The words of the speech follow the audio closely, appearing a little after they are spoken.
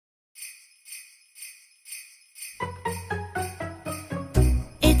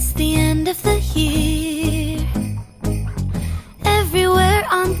the end of the year. Everywhere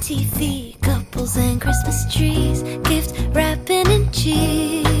on TV, couples and Christmas trees, gift wrapping and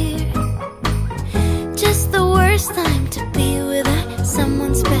cheer. Just the worst time to be without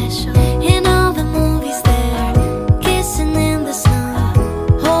someone special. In all the movies they're kissing in the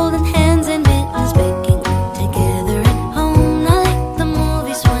snow, holding hands and mittens, baking together at home. I like the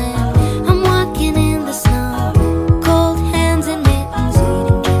movies when I'm walking in the snow, cold hands and mittens,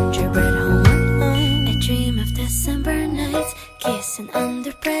 eating gingerbread home alone. I dream of December nights, kissing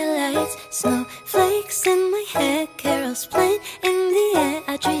under bright lights, snowflakes in my hair, carols playing in the air.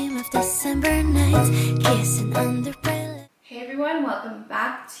 I dream of December nights, kissing under bright lights. Hey everyone, welcome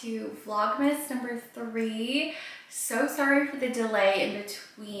back to Vlogmas number 3. So sorry for the delay in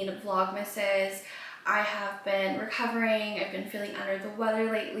between Vlogmases. I have been recovering, I've been feeling under the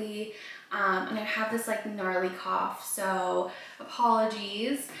weather lately, and I have this like gnarly cough, so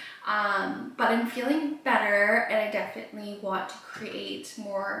apologies. But I'm feeling better and I definitely want to create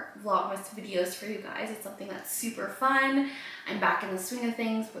more Vlogmas videos for you guys. It's something that's super fun. I'm back in the swing of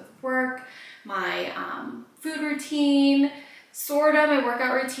things with work, my food routine, sort of my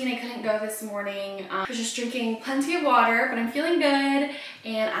workout routine. I couldn't go this morning. I was just drinking plenty of water, but I'm feeling good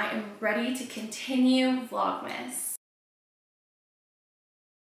and I am ready to continue Vlogmas.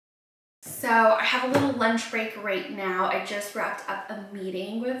 So I have a little lunch break right now. I just wrapped up a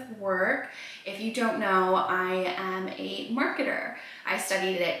meeting with work. If you don't know, I am a marketer. I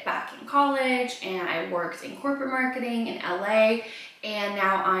studied it back in college and I worked in corporate marketing in LA, and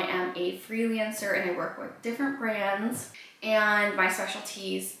now I am a freelancer and I work with different brands, and my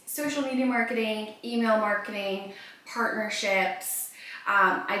specialties: social media marketing, email marketing, partnerships.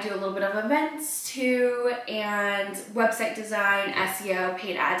 I do a little bit of events too, and website design, SEO,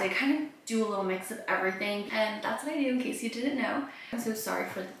 paid ads. I kind of do a little mix of everything, and that's what I do in case you didn't know. I'm so sorry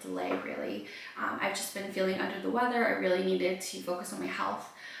for the delay, really. I've just been feeling under the weather. I really needed to focus on my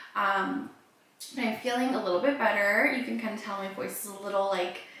health. And I'm feeling a little bit better. You can kind of tell my voice is a little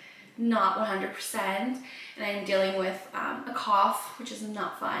like not 100%, and I'm dealing with a cough, which is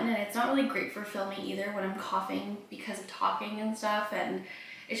not fun, and it's not really great for filming either when I'm coughing because of talking and stuff, and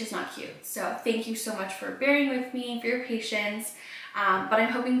it's just not cute. So thank you so much for bearing with me, for your patience, but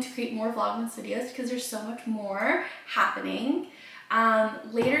I'm hoping to create more Vlogmas videos because there's so much more happening.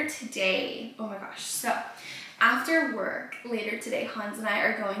 Later today, oh my gosh, so after work later today, Hans and I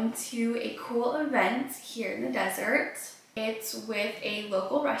are going to a cool event here in the desert. It's with a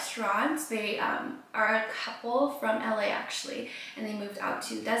local restaurant. They are a couple from LA actually, and they moved out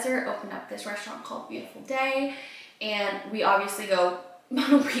to the desert, opened up this restaurant called Beautiful Day, and we obviously go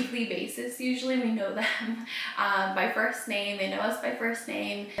on a weekly basis. Usually we know them by first name. They know us by first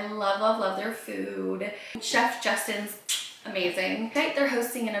name. I love their food. Chef Justin's amazing. They're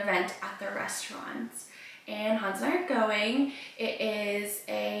hosting an event at their restaurant, and Hans and I are going. It is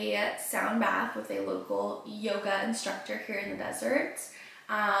a sound bath with a local yoga instructor here in the desert.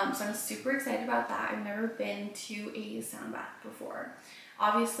 So I'm super excited about that. I've never been to a sound bath before.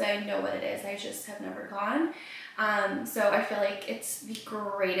 Obviously I know what it is, I just have never gone. So I feel like it's the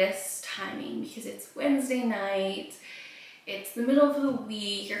greatest timing because it's Wednesday night. It's the middle of the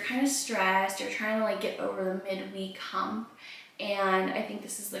week, you're kind of stressed, you're trying to like get over the midweek hump, and I think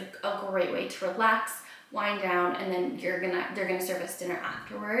this is like a great way to relax, wind down, and then they're gonna serve us dinner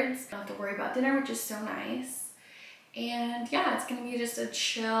afterwards. Don't have to worry about dinner, which is so nice. And yeah, it's gonna be just a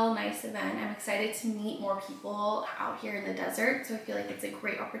chill, nice event. I'm excited to meet more people out here in the desert, so I feel like it's a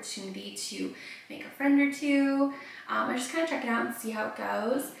great opportunity to make a friend or two, or just kind of check it out and see how it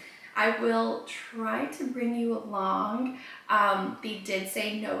goes. I will try to bring you along. They did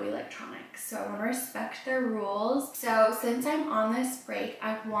say no electronics, so I want to respect their rules. So since I'm on this break,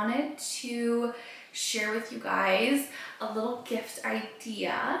 I wanted to share with you guys a little gift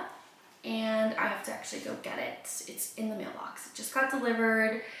idea, and I have to actually go get it. It's in the mailbox. It just got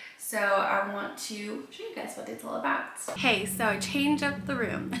delivered, so I want to show you guys what it's all about. Hey, so change up the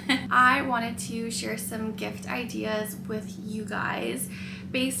room. I wanted to share some gift ideas with you guys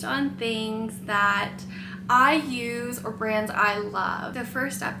based on things that I use or brands I love. The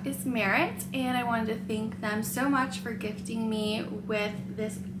first up is Merit, and I wanted to thank them so much for gifting me with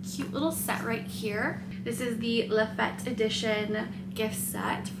this cute little set right here. This is the La Fête edition gift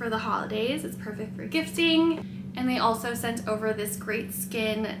set for the holidays. It's perfect for gifting. And they also sent over this Great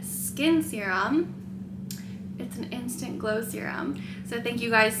Skin serum. It's an instant glow serum. So thank you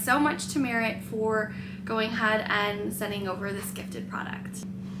guys so much to Merit for going ahead and sending over this gifted product.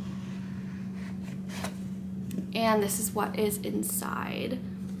 And this is what is inside.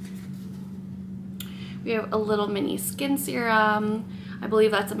 We have a little mini skin serum, I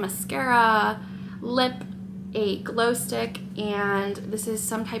believe that's a mascara, lip, a glow stick, and this is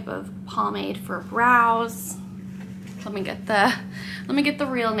some type of pomade for brows. Let me get the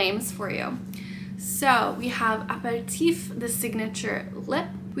real names for you. So we have Aperitif, the signature lip.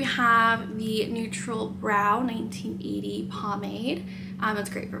 We have the Neutral Brow 1980 pomade. It's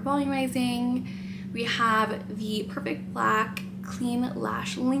great for volumizing. We have the Perfect Black Clean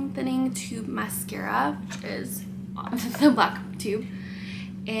Lash Lengthening Tube Mascara, which is the black tube.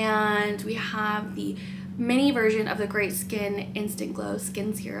 And we have the mini version of the Great Skin Instant Glow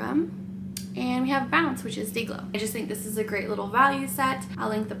Skin Serum. And we have Bounce, which is Day Glow. I just think this is a great little value set. I'll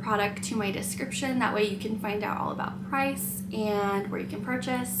link the product to my description. That way you can find out all about price and where you can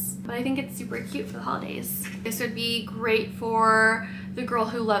purchase. But I think it's super cute for the holidays. This would be great for the girl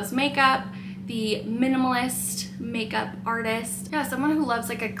who loves makeup, the minimalist makeup artist. Yeah, someone who loves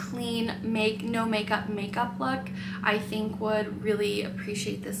like a clean no makeup look, I think would really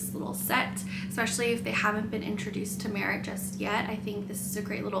appreciate this little set, especially if they haven't been introduced to Merit just yet. I think this is a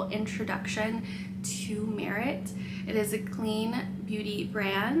great little introduction to Merit. It is a clean beauty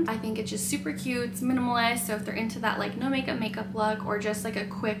brand. I think it's just super cute, it's minimalist, so if they're into that like no makeup look, or just like a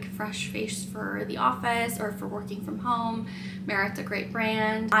quick fresh face for the office or for working from home, Merit's a great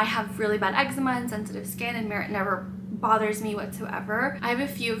brand. I have really bad eczema and sensitive skin, and Merit never bothers me whatsoever. I have a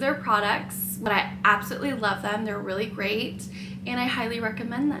few of their products, but I absolutely love them. They're really great, and I highly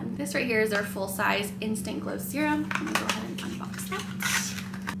recommend them. This right here is their full-size Instant Glow Serum. Let me go ahead and unbox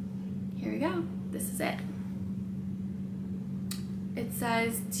that. Here we go. This is it. It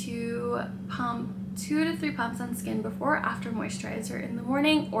says to pump 2 to 3 pumps on skin before or after moisturizer in the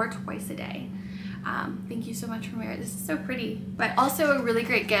morning or twice a day. Thank you so much for Merit. This is so pretty, but also a really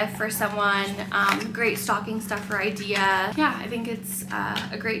great gift for someone. Great stocking stuffer idea. Yeah, I think it's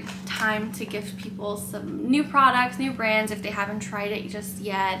a great time to gift people some new products, new brands if they haven't tried it just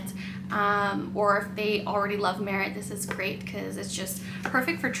yet, or if they already love Merit. This is great because it's just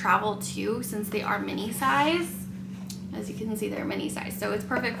perfect for travel too, since they are mini size. As you can see, they're mini size, so it's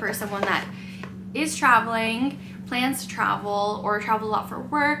perfect for someone that is traveling, plans to travel, or travels a lot for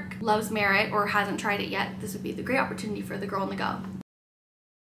work, loves Merit, or hasn't tried it yet. This would be the great opportunity for the girl on the go.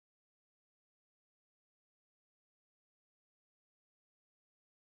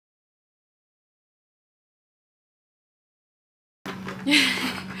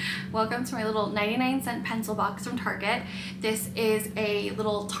 Welcome to my little 99-cent pencil box from Target. This is a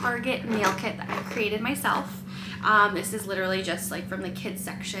little Target nail kit that I created myself. This is literally just like from the kids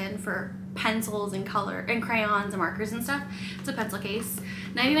section for pencils and color and crayons and markers and stuff. It's a pencil case.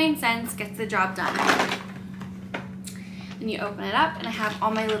 99 cents gets the job done. And you open it up, and I have all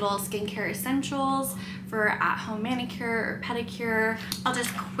my little skincare essentials for at-home manicure or pedicure. I'll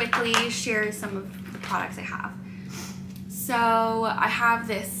just quickly share some of the products I have. So I have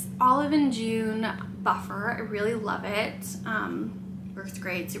this Olive and June buffer. I really love it. Works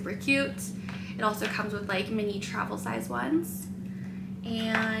great, super cute. It also comes with like mini travel size ones.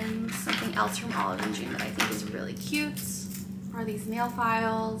 And something else from Olive and June that I think is really cute are these nail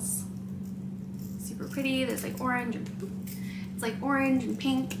files. Super pretty. There's like orange and it's like orange and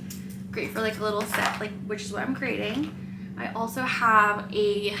pink. Great for like a little set, like, which is what I'm creating. I also have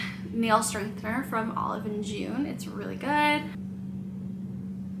a nail strengthener from Olive and June. It's really good.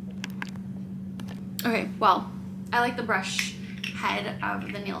 Okay, well, I like the brush head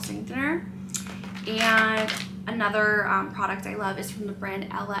of the nail strengthener. And another product I love is from the brand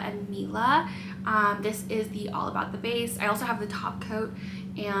Ella and Mila. This is the All About the Base. I also have the top coat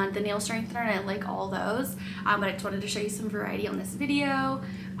and the nail strengthener, and I like all those. But I just wanted to show you some variety on this video.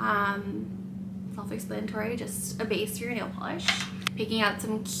 Self-explanatory, just a base for your nail polish. Picking out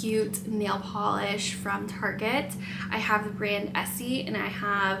some cute nail polish from Target. I have the brand Essie, and I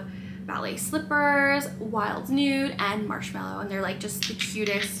have ballet slippers, wild nude, and marshmallow, and they're like just the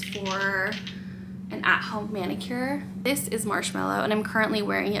cutest for an at-home manicure. This is marshmallow, and I'm currently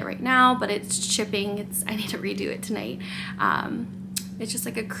wearing it right now, but it's chipping. I need to redo it tonight. It's just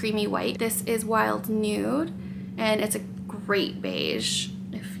like a creamy white. This is wild nude, and it's a great beige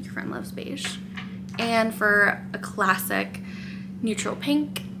if your friend loves beige. And for a classic neutral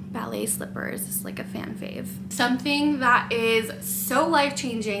pink, ballet slippers is like a fan fave. Something that is so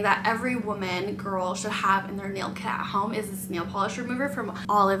life-changing that every woman, girl should have in their nail kit at home is this nail polish remover from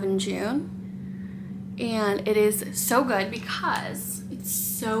Olive and June. And it is so good because it's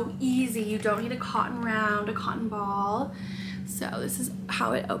so easy. You don't need a cotton round, a cotton ball. So this is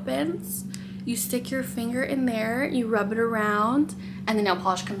how it opens. You stick your finger in there, you rub it around, and the nail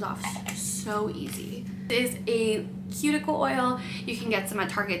polish comes off so easy. This is a cuticle oil. You can get some at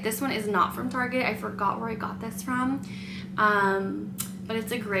Target. This one is not from Target. I forgot where I got this from. but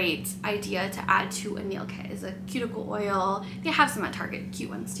it's a great idea to add to a nail kit. Is a cuticle oil. They have some at Target, cute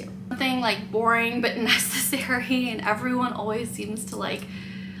ones too. Something like boring but necessary, and everyone always seems to like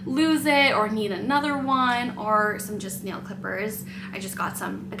lose it or need another one, or some just nail clippers. I just got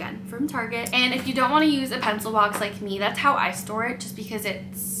some again from Target. And if you don't want to use a pencil box like me, that's how I store it, just because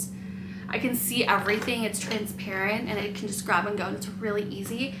I can see everything, it's transparent, and it can just grab and go, and it's really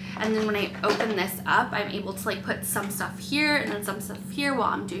easy. And then when I open this up, I'm able to like put some stuff here and then some stuff here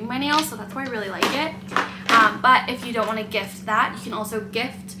while I'm doing my nails, so that's why I really like it. But if you don't want to gift that, you can also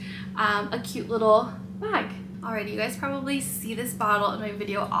gift a cute little bag. Alrighty, you guys probably see this bottle in my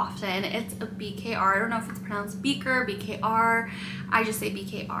video often. It's a BKR. I don't know if it's pronounced Beaker, BKR. I just say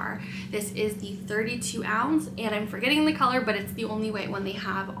BKR. This is the 32 ounce, and I'm forgetting the color, but it's the only white one they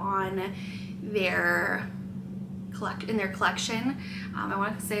have on their collection. I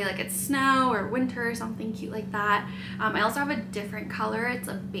want to say like it's snow or winter or something cute like that. I also have a different color. It's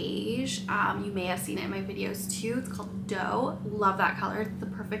a beige. You may have seen it in my videos too. It's called Dough. Love that color. It's the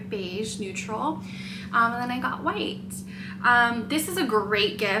perfect beige neutral. And then I got white. This is a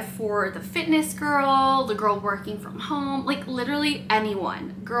great gift for the fitness girl, the girl working from home, like literally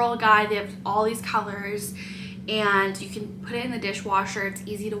anyone, girl, guy. They have all these colors, and you can put it in the dishwasher. It's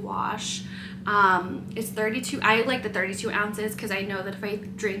easy to wash. It's 32. I like the 32 ounces because I know that if I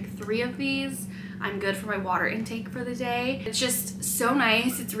drink 3 of these, I'm good for my water intake for the day. It's just so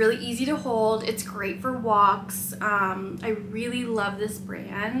nice. It's really easy to hold. It's great for walks. I really love this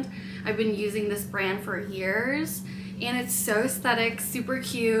brand. I've been using this brand for years, and it's so aesthetic, super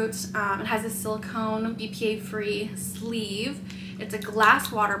cute. It has a silicone BPA-free sleeve. It's a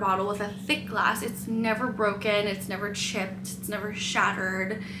glass water bottle with a thick glass. It's never broken, it's never chipped, it's never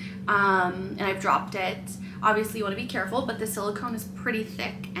shattered. And I've dropped it. Obviously you want to be careful, but the silicone is pretty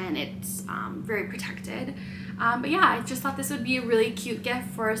thick and it's very protected. But yeah, I just thought this would be a really cute gift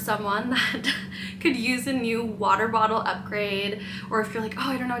for someone that could use a new water bottle upgrade, or if you're like, oh,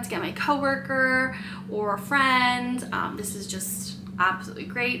 I don't know what to get my coworker or a friend, this is just absolutely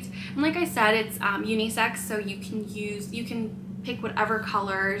great. And like I said, it's unisex, so you can pick whatever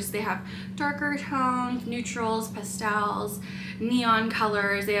colors. They have darker tones, neutrals, pastels, neon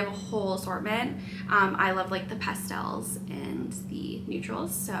colors. They have a whole assortment. I love like the pastels and the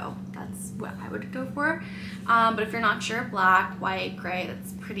neutrals, so that's what I would go for. But if you're not sure, black, white, gray,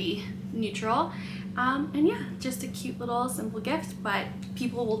 that's pretty neutral. And yeah, just a cute little simple gift, but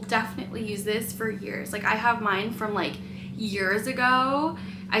people will definitely use this for years. Like I have mine from like years ago.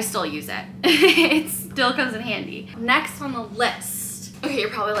 I still use it. It still comes in handy. Next on the list. Okay, you're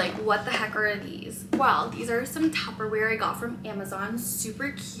probably like, what the heck are these? Well, these are some Tupperware I got from Amazon.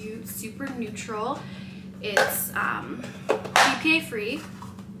 Super cute, super neutral. It's BPA free.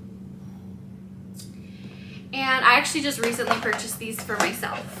 And I actually just recently purchased these for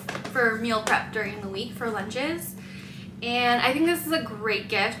myself for meal prep during the week for lunches. And I think this is a great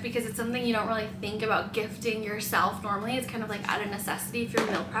gift because it's something you don't really think about gifting yourself normally. It's kind of like out of necessity if you're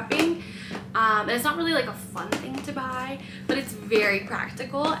meal prepping. And it's not really like a fun thing to buy, but it's very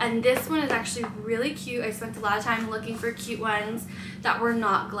practical. And this one is actually really cute. I spent a lot of time looking for cute ones that were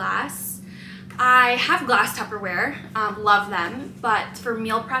not glass. I have glass Tupperware, love them, but for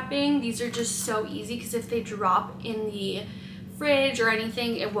meal prepping, these are just so easy because if they drop in the fridge or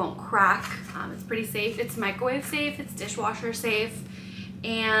anything, it won't crack. It's pretty safe. It's microwave safe, it's dishwasher safe,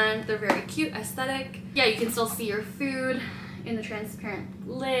 and they're very cute, aesthetic. Yeah, you can still see your food in the transparent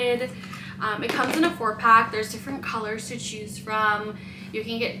lid. It comes in a 4-pack. There's different colors to choose from. You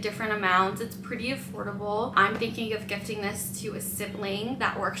can get different amounts. It's pretty affordable. I'm thinking of gifting this to a sibling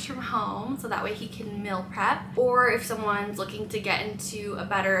that works from home, so that way he can meal prep. Or if someone's looking to get into a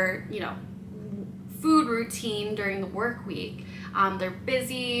better, you know, food routine during the work week. They're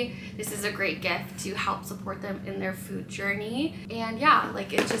busy. This is a great gift to help support them in their food journey. And yeah,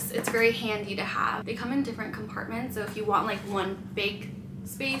 like it's very handy to have. They come in different compartments, so if you want like one big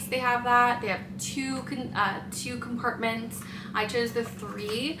space, they have that. They have two compartments. I chose the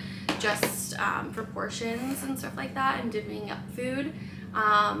 3 just for portions and stuff like that and divvying up food.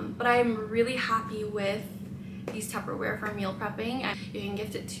 But I'm really happy with these Tupperware for meal prepping. You can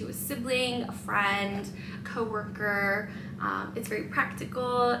gift it to a sibling, a friend, a coworker. It's very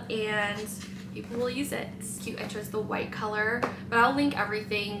practical and people will use it. It's cute. I chose the white color, but I'll link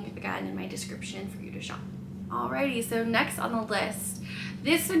everything again in my description for you to shop. Alrighty, so next on the list,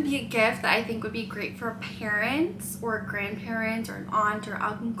 this would be a gift that I think would be great for parents or grandparents or an aunt or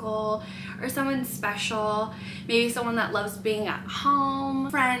uncle or someone special, maybe someone that loves being at home,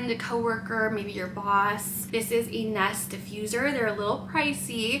 friend, a coworker, maybe your boss. This is a Nest diffuser. They're a little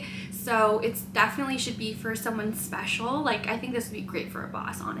pricey, so it's definitely should be for someone special. Like, I think this would be great for a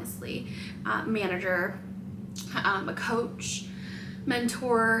boss, honestly, manager, a coach,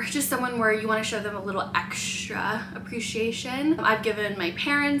 mentor, just someone where you want to show them a little extra appreciation. I've given my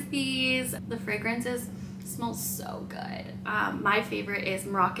parents these. The fragrances smell so good. My favorite is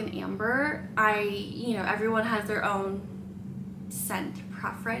Moroccan Amber. Everyone has their own scent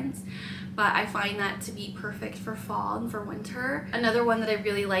preference, but I find that to be perfect for fall and for winter. Another one that I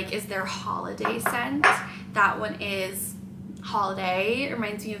really like is their holiday scent. That one is holiday. It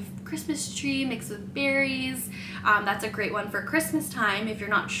reminds me of Christmas tree mixed with berries. That's a great one for Christmas time if you're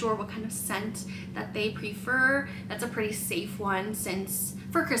not sure what kind of scent that they prefer. That's a pretty safe one, since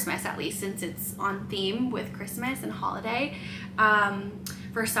for Christmas at least, since it's on theme with Christmas and holiday.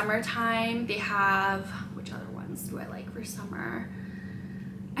 For summertime, they have, which other ones do I like for summer?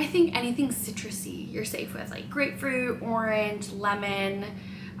 I think anything citrusy you're safe with, like grapefruit, orange, lemon.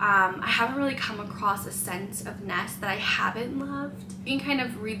 I haven't really come across a scent of Nest that I haven't loved. You can kind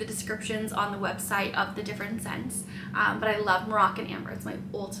of read the descriptions on the website of the different scents, but I love Moroccan Amber. It's my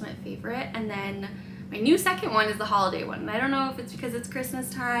ultimate favorite. And then my new second one is the holiday one. And I don't know if it's because it's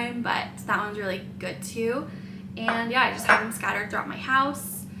Christmas time, but that one's really good too. And yeah, I just have them scattered throughout my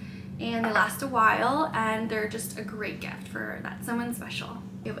house, and they last a while, and they're just a great gift for that someone special.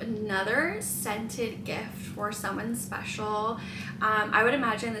 We have another scented gift for someone special. I would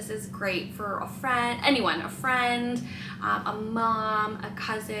imagine this is great for a friend, anyone, a friend, a mom, a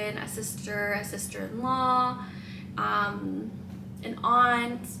cousin, a sister-in-law, an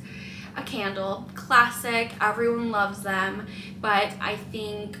aunt, a candle. Classic, everyone loves them, but I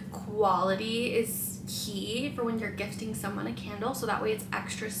think quality is key for when you're gifting someone a candle, so that way it's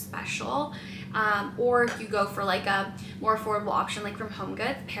extra special. Or if you go for like a more affordable option like from Home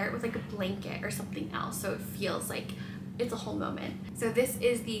Goods, pair it with like a blanket or something else so it feels like it's a whole moment. So this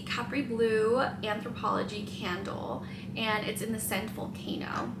is the Capri Blue Anthropology candle, and it's in the scent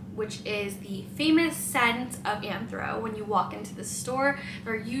Volcano, which is the famous scent of Anthro. When you walk into the store,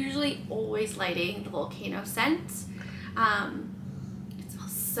 they're usually always lighting the Volcano scent. It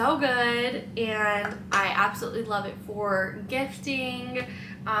smells so good, and I absolutely love it for gifting.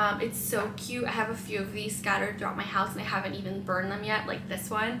 It's so cute. I have a few of these scattered throughout my house, and I haven't even burned them yet, like this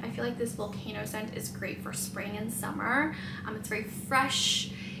one. I feel like this Volcano scent is great for spring and summer. It's very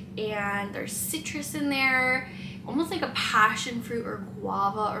fresh, and there's citrus in there, almost like a passion fruit or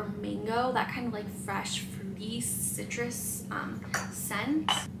guava or mango, that kind of like fresh, fruity citrus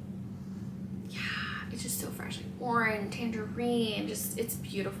scent. It's just so fresh, like orange, tangerine, just, it's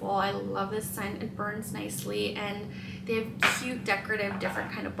beautiful. I love this scent. It burns nicely, and they have cute decorative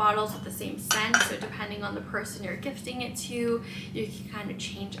different kind of bottles with the same scent, so depending on the person you're gifting it to, you can kind of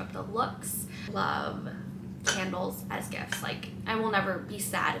change up the looks. Love candles as gifts. Like, I will never be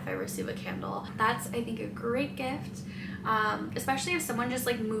sad if I receive a candle. That's, I think, a great gift, especially if someone just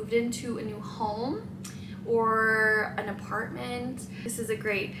like moved into a new home or an apartment. This is a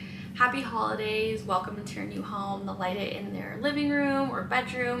great happy holidays, welcome into your new home. They'll light it in their living room or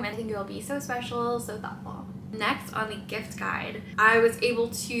bedroom. I think it'll be so special, so thoughtful. Next on the gift guide, I was able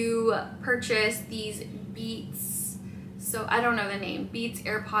to purchase these Beats, so I don't know the name, Beats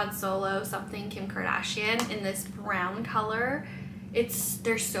AirPod Solo something Kim Kardashian in this brown color.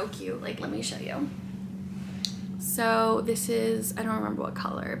 They're so cute. Like, let me show you. So this is, I don't remember what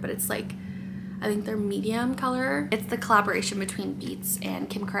color, but it's like, I think they're medium color. It's the collaboration between Beats and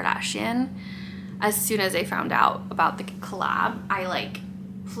Kim Kardashian. As soon as I found out about the collab, I like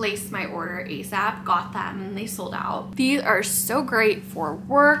placed my order ASAP, got them, and they sold out. These are so great for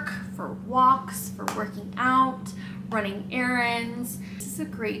work, for walks, for working out, running errands. This is a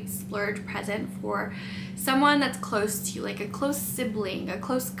great splurge present for someone that's close to you, like a close sibling, a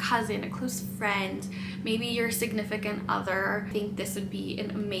close cousin, a close friend, maybe your significant other. I think this would be an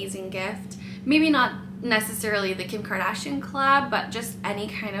amazing gift. Maybe not necessarily the Kim Kardashian collab, but just any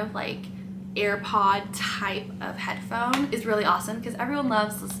kind of like AirPod type of headphone is really awesome, because everyone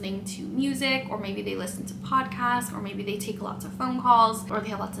loves listening to music, or maybe they listen to podcasts, or maybe they take lots of phone calls, or they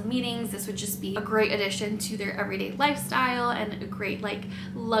have lots of meetings. This would just be a great addition to their everyday lifestyle and a great like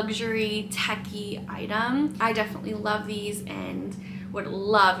luxury techie item. I definitely love these and would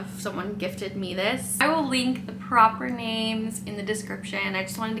love if someone gifted me this. I will link the proper names in the description. I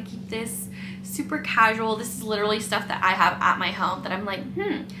just wanted to keep this super casual. This is literally stuff that I have at my home that I'm like,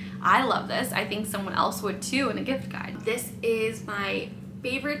 I love this. I think someone else would too in a gift guide. This is my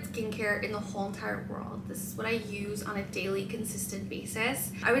favorite skincare in the whole entire world. This is what I use on a daily consistent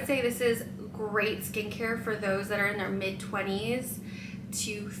basis. I would say this is great skincare for those that are in their mid-20s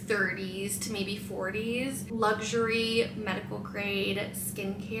to 30s to maybe 40s. Luxury medical grade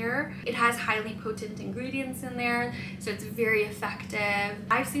skincare. It has highly potent ingredients in there, so it's very effective.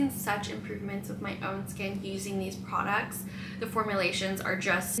 I've seen such improvements with my own skin using these products. The formulations are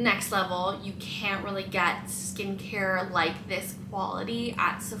just next level. You can't really get skincare like this quality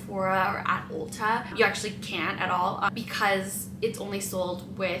at Sephora or at Ulta. You actually can't at all because it's only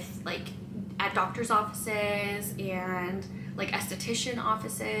sold with like at doctor's offices and like esthetician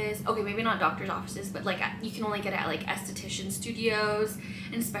offices. Okay, maybe not doctor's offices, but like you can only get it at like esthetician studios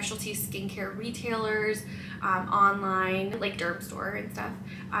and specialty skincare retailers, online, like derm store and stuff.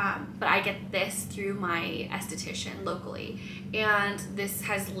 But I get this through my esthetician locally, and this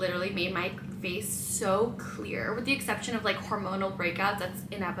has literally made my face so clear, with the exception of like hormonal breakouts. That's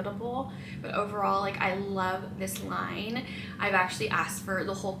inevitable, but overall, like, I love this line. I've actually asked for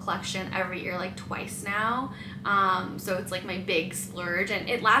the whole collection every year, like twice now, so it's like my big splurge, and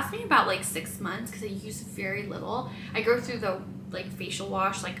it lasts me about like 6 months because I use very little. I go through the like facial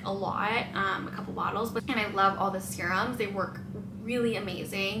wash like a lot, a couple bottles, and I love all the serums. They work really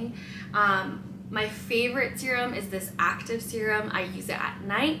amazing. My favorite serum is this active serum. I use it at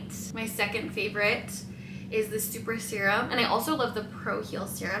night. My second favorite is the Super Serum, and I also love the Pro Heal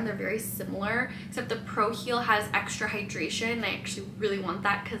Serum. They're very similar, except the Pro Heal has extra hydration, and I actually really want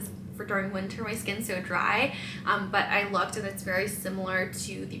that because for during winter my skin's so dry. But I looked and it's very similar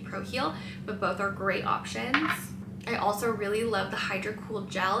to the Pro Heal, but both are great options. I also really love the Hydra Cool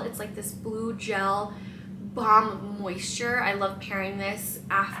Gel. It's like this blue gel bomb of moisture. I love pairing this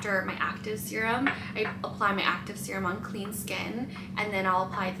after my active serum. I apply my active serum on clean skin, and then I'll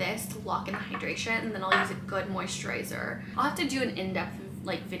apply this to lock in the hydration, and then I'll use a good moisturizer. I'll have to do an in-depth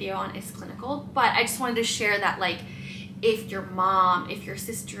like video on Is Clinical, but I just wanted to share that, like, if your mom, if your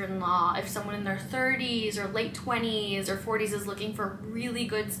sister-in-law, if someone in their 30s or late 20s or 40s is looking for really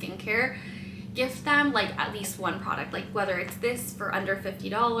good skincare, gift them like at least one product, like whether it's this for under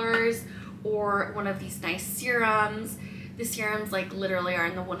 $50 or one of these nice serums. The serums like literally are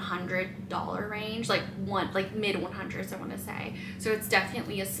in the $100 range, like mid 100s I want to say. So it's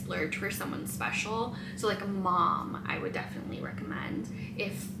definitely a splurge for someone special. So like a mom, I would definitely recommend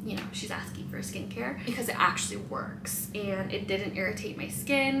if, you know, she's asking for skincare, because it actually works and it didn't irritate my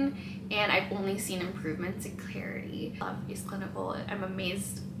skin, and I've only seen improvements in clarity. I love Is Clinical. I'm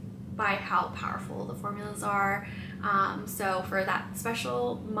amazed by how powerful the formulas are. So for that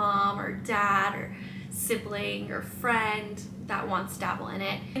special mom or dad or sibling or friend that wants to dabble in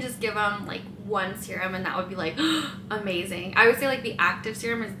it, and just give them like one serum, and that would be like amazing. I would say like the active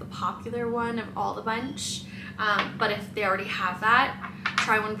serum is the popular one of all the bunch, but if they already have that,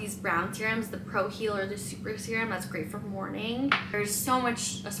 try one of these brown serums, the Pro Heal or the Super Serum. That's great for morning. There's so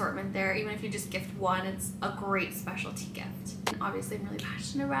much assortment there. Even if you just gift one, it's a great specialty gift. And obviously I'm really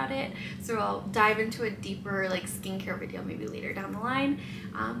passionate about it, so I'll dive into a deeper like skincare video maybe later down the line.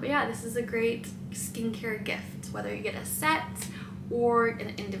 But yeah, this is a great skincare gift, whether you get a set or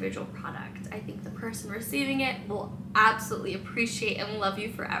an individual product. I think the person receiving it will absolutely appreciate and love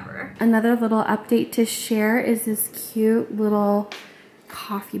you forever. Another little update to share is this cute little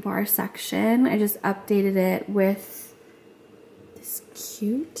coffee bar section. I just updated it with this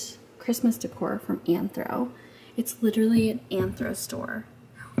cute Christmas decor from Anthro. It's literally an Anthro store.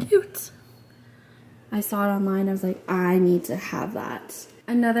 How cute. I saw it online. I was like, I need to have that.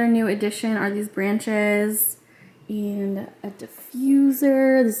 Another new addition are these branches and a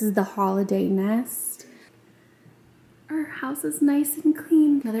diffuser. This is the holiday nest. Our house is nice and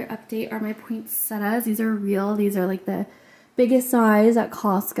clean. Another update are my poinsettias. These are real. These are like the biggest size at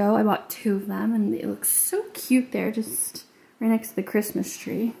Costco. I bought 2 of them and they look so cute there, just right next to the Christmas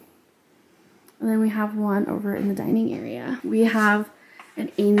tree. And then we have one over in the dining area. We have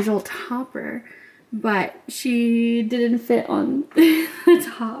an angel topper, but she didn't fit on the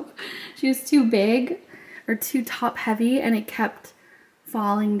top. She was too big or too top heavy, and it kept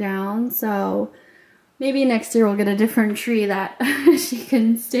falling down. So maybe next year we'll get a different tree that she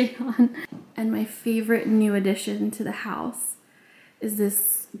can stay on. And my favorite new addition to the house is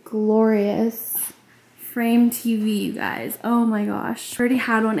this glorious frame TV, you guys. Oh my gosh. I already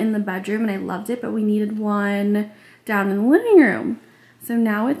had one in the bedroom and I loved it, but we needed one down in the living room. So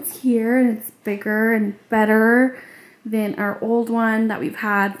now it's here and it's bigger and better than our old one that we've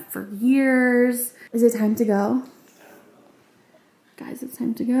had for years. Is it time to go? Guys, it's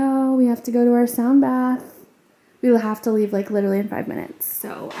time to go. We have to go to our sound bath. we will have to leave like literally in 5 minutes.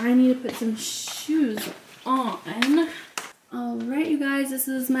 So I need to put some shoes on. All right, you guys, this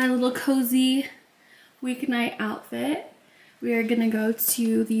is my little cozy weeknight outfit. We are gonna go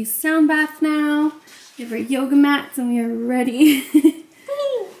to the sound bath now. We have our yoga mats and we are ready.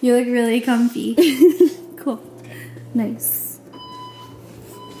 You look really comfy. Cool. Nice.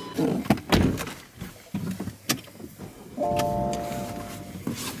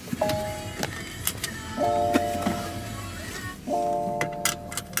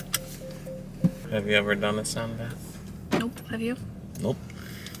 Have you ever done a sound bath? Nope. Have you? Nope.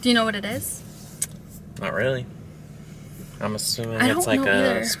 Do you know what it is? Not really. I'm assuming I it's don't like know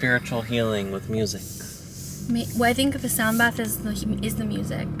a either. spiritual healing with music. Well, I think the sound bath is the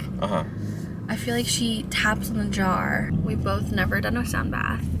music. Uh-huh. I feel like she taps on the jar. We've both never done a sound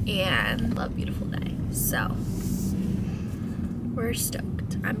bath and love Beautiful Day. So we're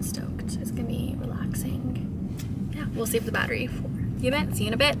stoked. I'm stoked. It's gonna be relaxing. Yeah, we'll save the battery for the event. See you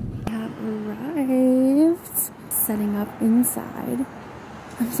in a bit. We have arrived. Setting up inside.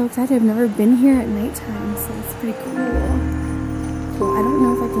 I'm so excited. I've never been here at nighttime, so it's pretty cool. Cool. I don't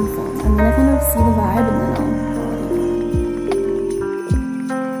know if I can film. I'm gonna kind of see the vibe and then I'll go.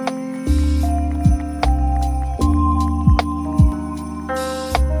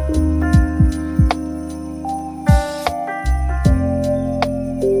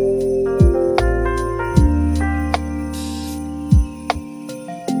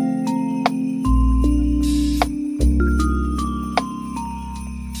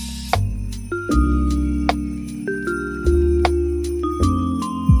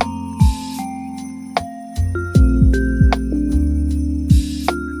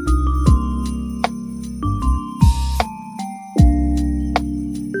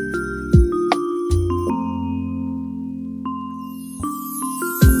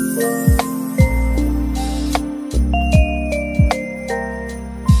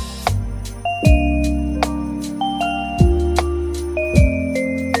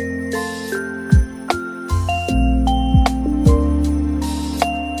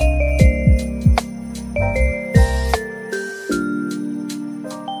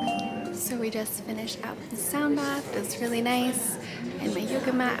 Just finished out the sound bath. It was really nice, and my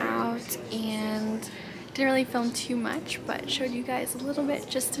yoga mat out, and didn't really film too much, but showed you guys a little bit,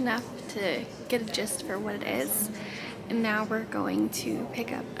 just enough to get a gist for what it is. And now we're going to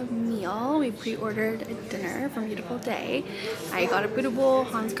pick up a meal. We pre-ordered a dinner from Beautiful Day. I got a bootable,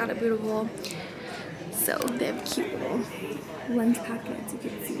 Hans got a bootable, so they have cute little lunch packets you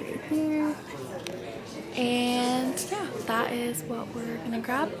can see right there. And yeah, that is what we're gonna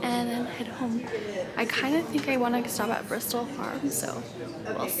grab and then head home. I kind of think I want to stop at Bristol Farm, so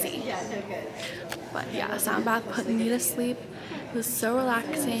we'll see. But yeah, sound bath put me to sleep. It was so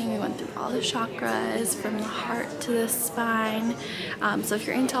relaxing. We went through all the chakras from the heart to the spine. So if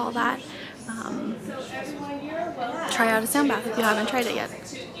you're into all that, try out a sound bath if you haven't tried it yet.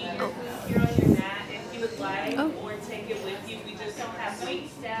 Oh. Or take it with you. We just don't have wait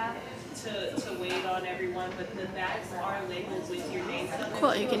staff to wait on everyone, but the bags are labeled with your name.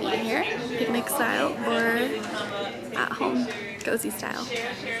 Cool, you can eat here, picnic style, or at home, cozy style.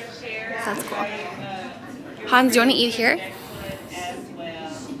 That's cool. Hans, do you want to eat here?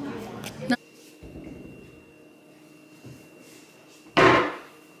 No.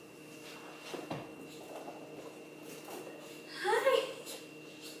 Hi.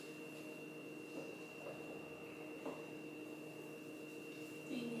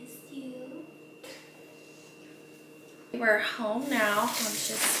 We're home now. Hans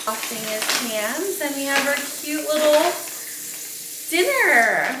just washing his hands, and we have our cute little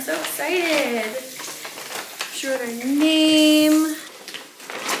dinner. I'm so excited. She wrote her name.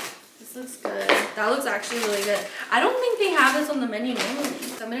 This looks good. That looks actually really good. I don't think they have this on the menu normally.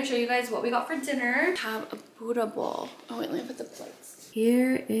 So I'm gonna show you guys what we got for dinner. Have a Buddha bowl. Oh wait, let me put the plates.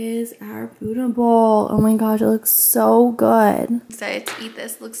 Here is our Buddha bowl. Oh my gosh, it looks so good. I'm excited to eat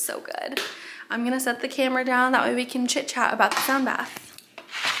this. It looks so good. I'm gonna set the camera down, that way we can chit chat about the sound bath.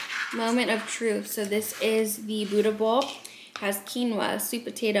 Moment of truth. So this is the Buddha bowl. It has quinoa, sweet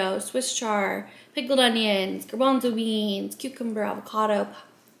potato, Swiss chard, pickled onions, garbanzo beans, cucumber, avocado.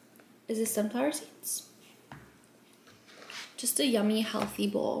 Is this sunflower seeds? Just a yummy, healthy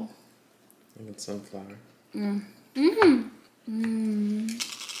bowl. I think it's sunflower.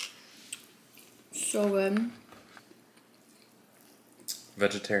 So good.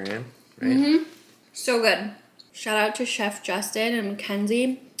 Vegetarian, right? So good. Shout out to Chef Justin and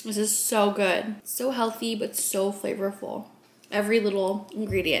Mackenzie. This is so good. So healthy, but so flavorful. Every little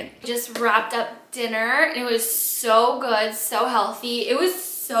ingredient. Just wrapped up dinner. It was so good, so healthy. It was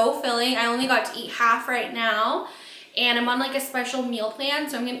so filling. I only got to eat half right now, and I'm on like a special meal plan,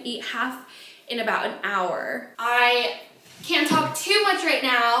 so I'm gonna eat half in about an hour. I can't talk too much right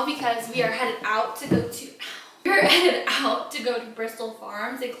now because we are headed out to go to Bristol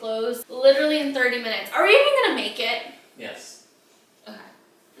Farms. They close literally in 30 minutes. Are we even gonna make it? Yes. Okay.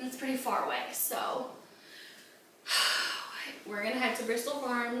 And it's pretty far away, so we're gonna head to Bristol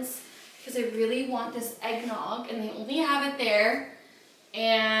Farms because I really want this eggnog and they only have it there.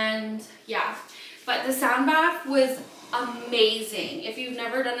 And yeah, but the sound bath was amazing. If you've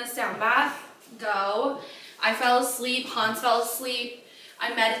never done a sound bath, go. I fell asleep, Hans fell asleep.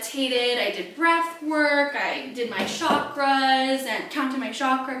 I meditated, I did breath work, I did my chakras and counted my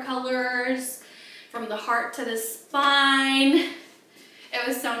chakra colors from the heart to the spine. It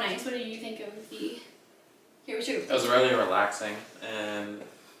was so nice. What did you think of the... Here we should. It was really relaxing, and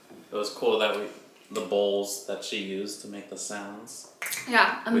it was cool that the bowls that she used to make the sounds.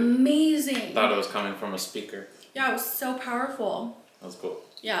 Yeah, amazing. Thought it was coming from a speaker. Yeah, it was so powerful. That was cool.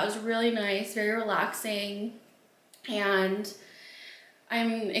 Yeah, it was really nice, very relaxing, and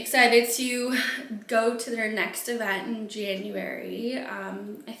I'm excited to go to their next event in January.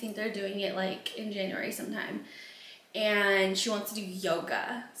 I think they're doing it like in January sometime. And she wants to do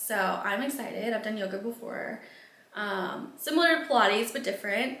yoga. So I'm excited. I've done yoga before. Similar to Pilates, but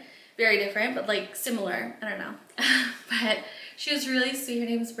different. Very different, but like similar. I don't know. But she was really sweet. Her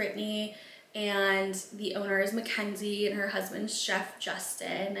name's Brittany. And the owner is Mackenzie, and her husband's Chef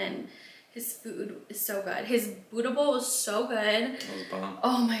Justin. And his food is so good. His Buddha bowl was so good. It was bomb.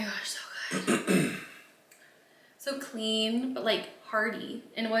 Oh my gosh, so good. So clean, but like hearty.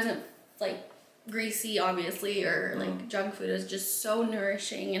 And it wasn't like greasy, obviously, or like junk food. It was just so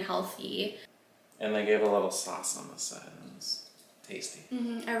nourishing and healthy. And they gave a little sauce on the side, and it was tasty.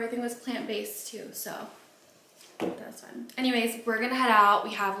 Everything was plant-based too, so that's fun. Anyways, we're gonna head out.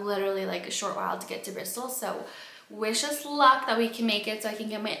 We have literally like a short while to get to Bristol, so wish us luck that we can make it so I can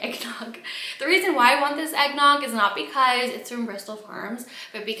get my eggnog. The reason why I want this eggnog is not because it's from Bristol Farms,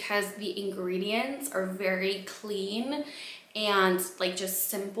 but because the ingredients are very clean and like just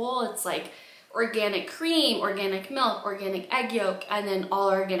simple. It's like organic cream, organic milk, organic egg yolk, and then all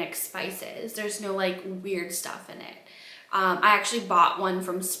organic spices. There's no like weird stuff in it. I actually bought one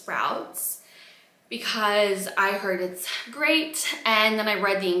from Sprouts because I heard it's great, and then I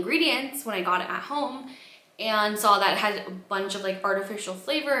read the ingredients when I got it at home and saw that it had a bunch of like artificial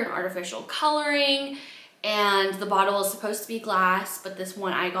flavor and artificial coloring, and the bottle is supposed to be glass, but this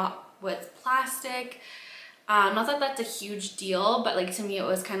one I got was plastic. Not that that's a huge deal, but like to me it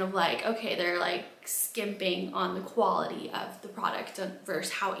was kind of like, okay, they're like skimping on the quality of the product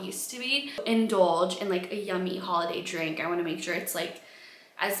versus how it used to be. Indulge in like a yummy holiday drink. I want to make sure it's like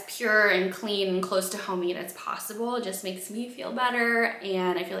as pure and clean and close to homemade as possible. It just makes me feel better,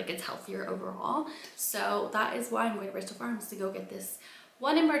 and I feel like it's healthier overall. So that is why I'm going to Bristol Farms, to go get this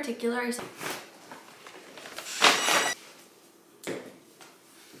one in particular.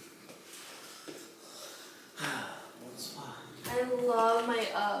 I love my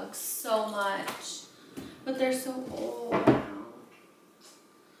Uggs so much, but they're so old now.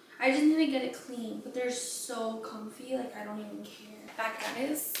 I just need to get it clean, but they're so comfy, like I don't even care. Back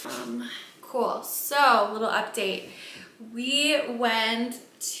guys. Cool, so little update. We went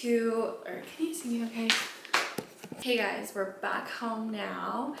to, or can you see me okay? Hey guys, we're back home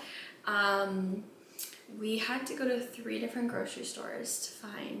now. We had to go to 3 different grocery stores to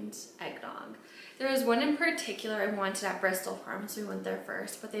find eggnog. There was one in particular I wanted at Bristol Farms, so we went there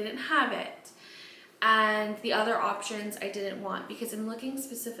first, but they didn't have it. And the other options I didn't want because I'm looking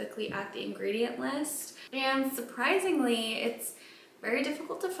specifically at the ingredient list, and surprisingly, it's very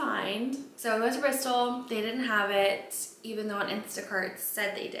difficult to find. So I went to Bristol, they didn't have it, even though on Instacart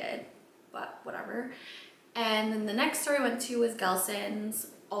said they did, but whatever. And then the next store I went to was Gelson's,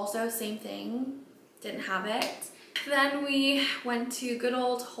 also same thing, didn't have it. Then we went to good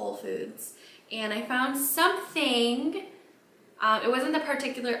old Whole Foods, and I found something. It wasn't the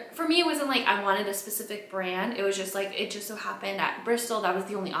particular, for me it wasn't like I wanted a specific brand, it was just like, it just so happened at Bristol that was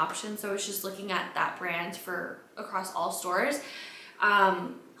the only option, so I was just looking at that brand for across all stores.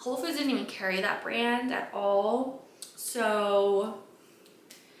 Whole Foods didn't even carry that brand at all, so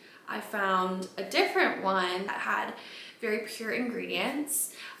I found a different one that had very pure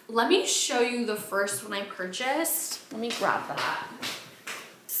ingredients. Let me show you the first one I purchased. Let me grab that.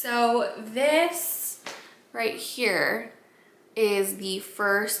 So this right here is the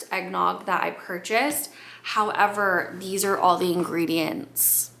first eggnog that I purchased. However, these are all the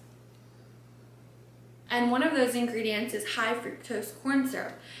ingredients. And one of those ingredients is high fructose corn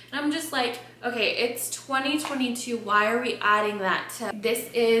syrup. And I'm just like, okay, it's 2022. Why are we adding that to? This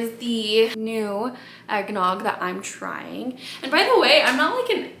is the new eggnog that I'm trying. And by the way, I'm not like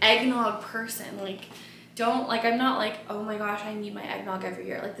an eggnog person. Like, I'm not like, oh my gosh, I need my eggnog every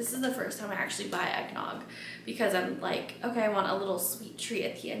year. Like, this is the first time I actually buy eggnog because I'm like, okay, I want a little sweet treat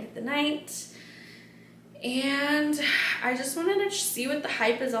at the end of the night. And I just wanted to see what the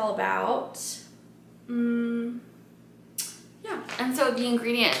hype is all about. Yeah, and so the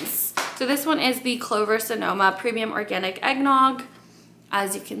ingredients. So this one is the Clover Sonoma Premium Organic Eggnog,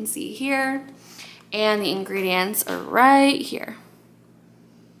 as you can see here. And the ingredients are right here.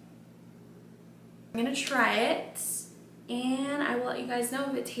 I'm gonna try it and I will let you guys know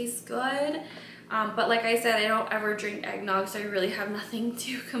if it tastes good. But like I said, I don't ever drink eggnog, so I really have nothing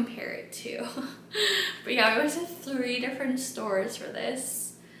to compare it to. But yeah, I went to 3 different stores for this.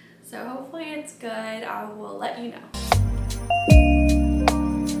 So hopefully it's good. I will let you know.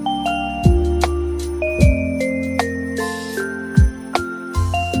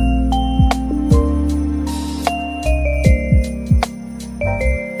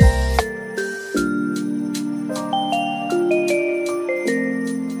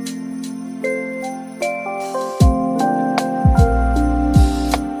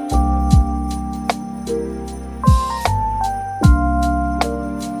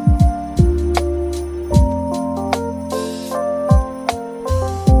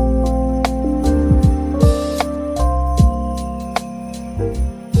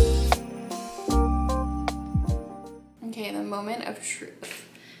 Truth.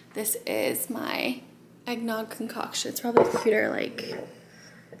 This is my eggnog concoction. It's probably cuter like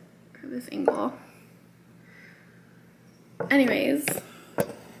from this angle. Anyways,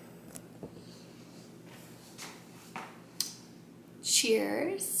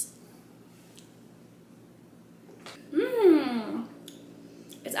 cheers.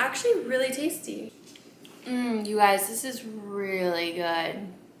 It's actually really tasty. You guys, this is really good.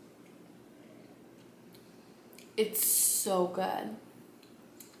 It's so good.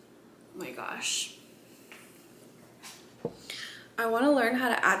 Oh my gosh. I want to learn how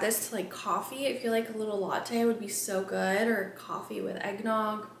to add this to like coffee. I feel like a little latte would be so good, or coffee with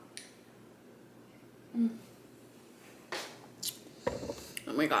eggnog. Oh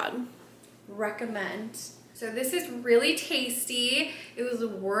my god. Recommend. So this is really tasty. It was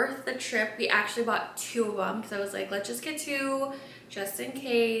worth the trip. We actually bought 2 of them because I was like, let's just get 2 just in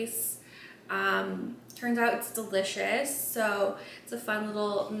case. Turns out it's delicious, so it's a fun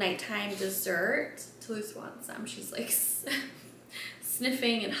little nighttime dessert. Toulouse wants some. She's like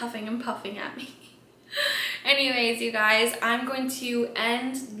sniffing and huffing and puffing at me. Anyways, you guys, I'm going to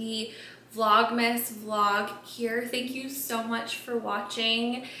end the Vlogmas vlog here. Thank you so much for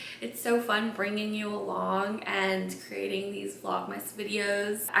watching. It's so fun bringing you along and creating these Vlogmas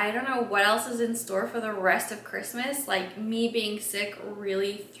videos. I don't know what else is in store for the rest of Christmas. Like, me being sick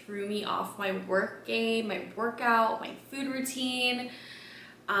really threw me off my work game, my workout, my food routine,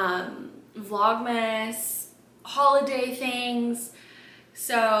 Vlogmas, holiday things.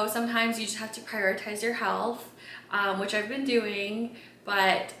 So sometimes you just have to prioritize your health, which I've been doing.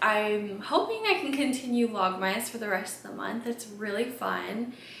 But I'm hoping I can continue Vlogmas for the rest of the month. It's really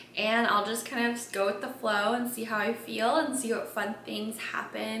fun, and I'll just kind of go with the flow and see how I feel and see what fun things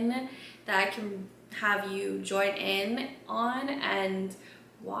happen that I can have you join in on and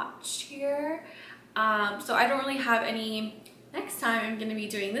watch here. So I don't really have any next time I'm going to be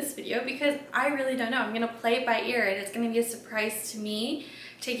doing this video because I really don't know. I'm going to play it by ear, and it's going to be a surprise to me,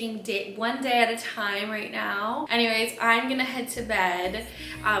 taking one day at a time right now. Anyways, I'm gonna head to bed,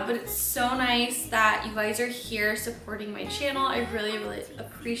 but it's so nice that you guys are here supporting my channel. I really, really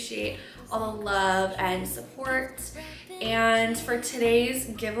appreciate all the love and support. And for today's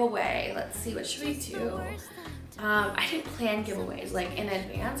giveaway, let's see, what should we do? I didn't plan giveaways like in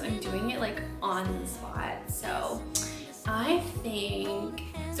advance. I'm doing it like on the spot. So I think,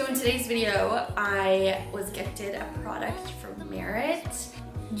 so in today's video, I was gifted a product from Merit.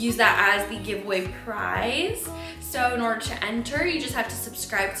 Use that as the giveaway prize. So in order to enter, you just have to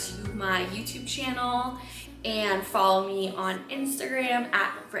subscribe to my YouTube channel and follow me on Instagram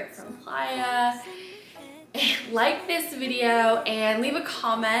at Brit from Playa. Like this video and leave a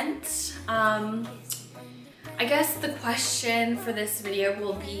comment. I guess the question for this video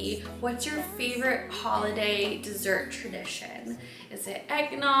will be, what's your favorite holiday dessert tradition? Is it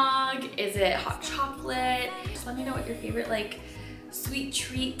eggnog? Is it hot chocolate? Just let me know what your favorite like sweet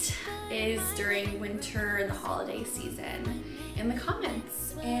treat is during winter and the holiday season in the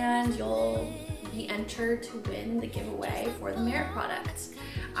comments, and you'll the enter to win the giveaway for the Merit products.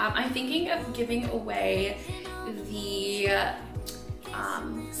 I'm thinking of giving away the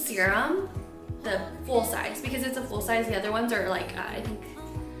serum, the full size, because it's a full size. The other ones are like, I think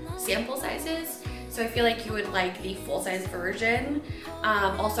sample sizes. So I feel like you would like the full size version.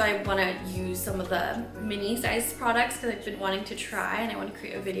 Also, I want to use some of the mini size products because I've been wanting to try, and I want to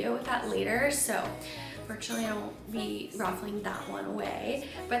create a video with that later. So fortunately, I won't be raffling that one away.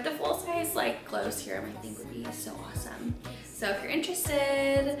 But the full size like glow serum I think would be so awesome. So if you're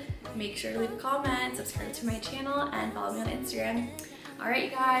interested, make sure to leave a comment, subscribe to my channel, and follow me on Instagram. All right,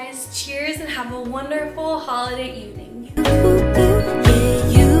 you guys, cheers and have a wonderful holiday evening.